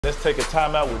Let's take a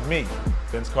timeout with me,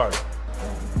 Vince Carter.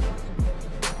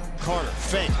 Carter,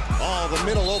 fake. Oh, the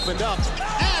middle opened up.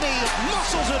 And he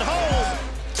muscles it home.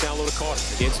 Down low to Carter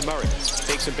against Murray.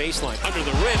 Takes a baseline under the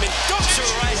rim and dunks her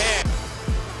right hand.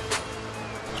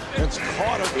 Vince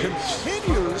Carter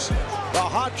continues the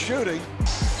hot shooting.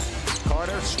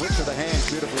 Carter, switch of the hands,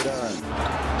 beautifully done.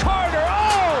 Carter,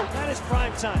 oh! That is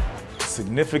prime time.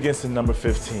 Significance in number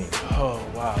 15. Oh,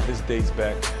 wow, this dates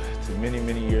back to many,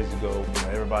 many years ago. You know,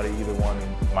 everybody either wanted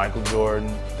Michael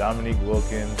Jordan, Dominique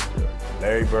Wilkins,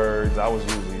 Larry Bird. I was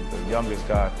usually the youngest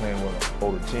guy playing with an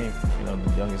older team. You know,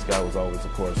 the youngest guy was always,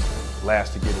 of course,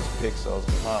 last to get his pick. So I was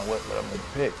like, what am I going to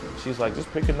pick? She's like, just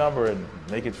pick a number and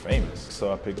make it famous.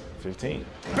 So I picked 15.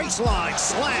 Baseline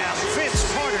slam,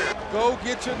 Vince Carter. Go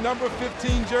get your number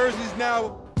 15 jerseys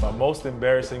now. My most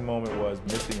embarrassing moment was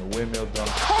missing a windmill dunk.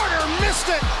 Carter missed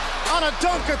it on a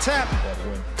dunk attempt. That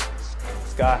went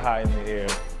sky high in the air,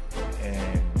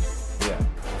 and yeah,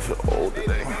 I feel old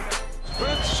today.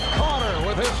 Vince Carter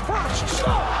with his first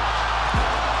stop.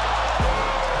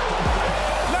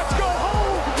 Let's go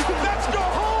home! Let's go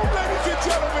home, ladies and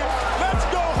gentlemen! Let's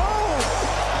go home!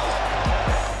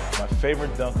 My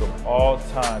favorite dunk of all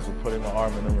times was putting my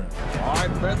arm in the rim. All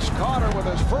right, Vince Carter with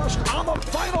his first on the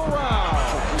final round.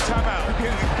 Timeout.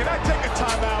 Can I take a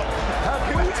timeout?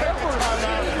 Can I take a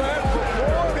timeout?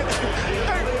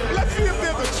 Hey, let's see if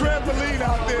there's a trampoline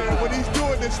out there when he's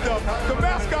doing this stuff. The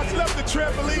mascots left the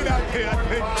trampoline out there, I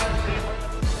think.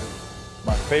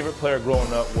 My favorite player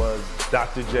growing up was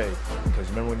Dr. J, because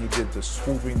remember when you did the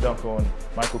swooping dunk on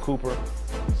Michael Cooper?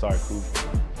 Sorry, Coop.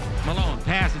 Malone,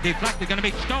 pass is deflected, going to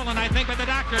be stolen, I think, by the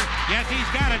doctor. Yes, he's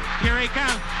got it. Here he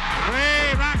comes.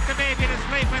 Ray rocked the baby to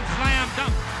sleep and slam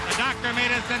dunk. The doctor made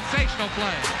a sensational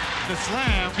play. The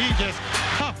slam, he just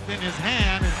cuffed in his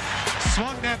hand and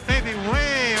swung that baby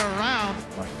way around.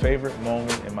 My favorite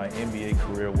moment in my NBA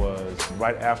career was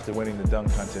right after winning the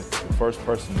dunk contest. The first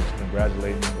person to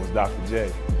congratulate me was Dr.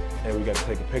 J. And we got to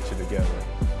take a picture together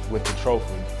with the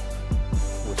trophy,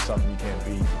 which is something you can't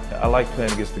beat. I like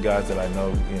playing against the guys that I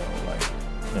know,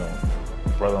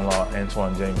 brother-in-law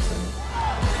Antoine Jameson.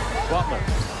 Butler.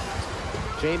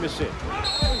 Jamison.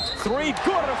 Three,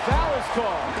 good, a foul is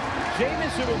called.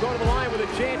 Jamison will go to the line with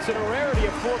a chance and a rarity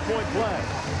of 4-point play.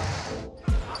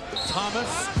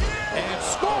 Thomas, and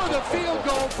score the field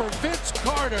goal for Vince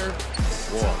Carter.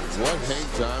 Whoa, what hang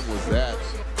time was that?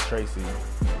 Tracy.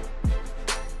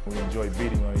 We enjoy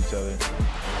beating on each other.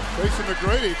 Tracy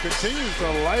McGrady continues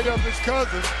to light up his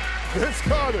cousin, Vince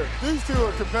Carter. These two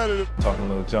are competitive. Talking a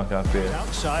little junk out there.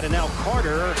 Outside, and now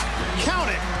Carter, count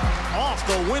it, off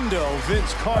the window,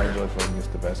 Vince I Carter. enjoy playing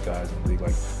against the best guys in the league,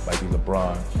 like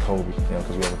LeBron, Kobe,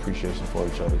 because we have appreciation for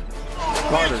each other.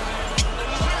 Carter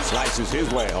slices his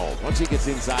way home. Once he gets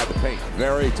inside the paint,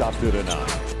 very tough to deny.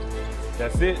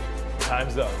 That's it.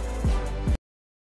 Time's up.